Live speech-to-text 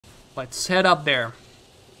Let's head up there.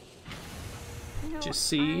 You know, Just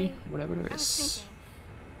see whatever there I was is. thinking,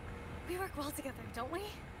 we work well together, don't we?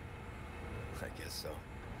 I guess so.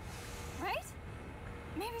 Right?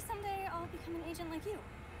 Maybe someday I'll become an agent like you.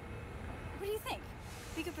 What do you think?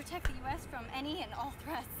 We could protect the U.S. from any and all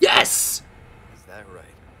threats. Yes! Is that right?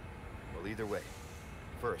 Well, either way,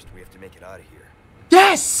 first we have to make it out of here.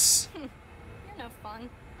 Yes! You're no fun.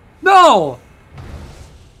 No!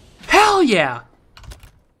 Hell yeah!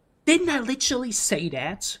 Didn't I literally say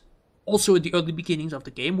that? Also at the early beginnings of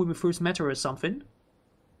the game when we first met her or something.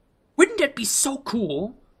 Wouldn't that be so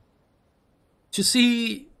cool? To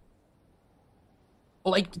see...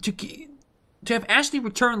 Like, to have Ashley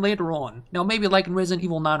return later on. Now maybe like in Resident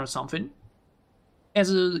Evil 9 or something.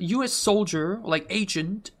 As a US soldier, like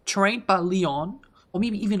agent, trained by Leon. Or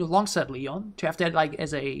maybe even alongside Leon. To have that like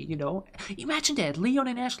as a, you know... Imagine that, Leon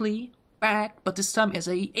and Ashley back, but this time as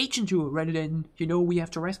a agent duo rather than, you know, we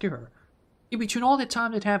have to rescue her. In between all the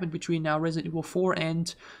time that happened between now Resident Evil 4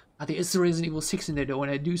 and... there is Resident Evil 6 in there though,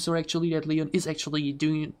 and I do so actually that Leon is actually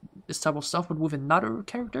doing this type of stuff, but with another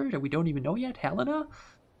character that we don't even know yet, Helena?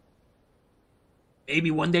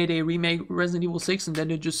 Maybe one day they remake Resident Evil 6 and then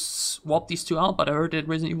they just swap these two out, but I heard that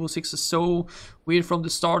Resident Evil 6 is so weird from the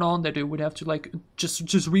start on that they would have to like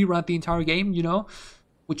just rewrite the entire game, you know?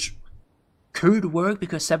 Which could work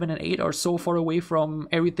because 7 and 8 are so far away from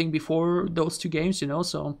everything before those two games, you know,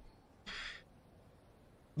 so...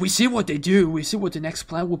 We see what they do, we see what the next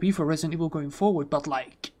plan will be for Resident Evil going forward, but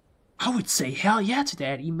like, I would say hell yeah to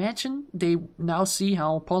that. Imagine they now see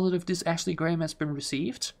how positive this Ashley Graham has been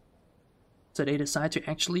received. So they decide to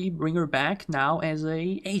actually bring her back now as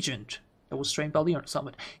a agent that was trained by Leon or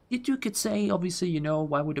something. You could say, obviously, you know,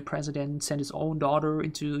 why would the president send his own daughter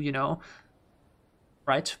into, you know,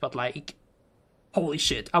 right? But like, holy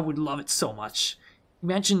shit, I would love it so much.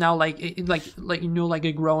 Imagine now, like you know, like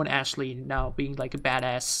a grown Ashley now being like a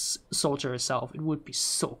badass soldier herself. It would be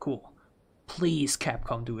so cool. Please,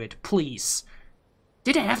 Capcom, do it. Please.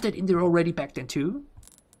 Did they have that in there already back then too?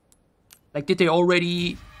 Like, did they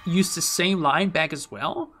already use the same line back as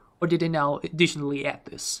well? Or did they now additionally add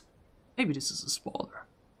this? Maybe this is a spoiler.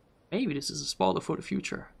 Maybe this is a spoiler for the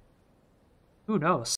future. Who knows?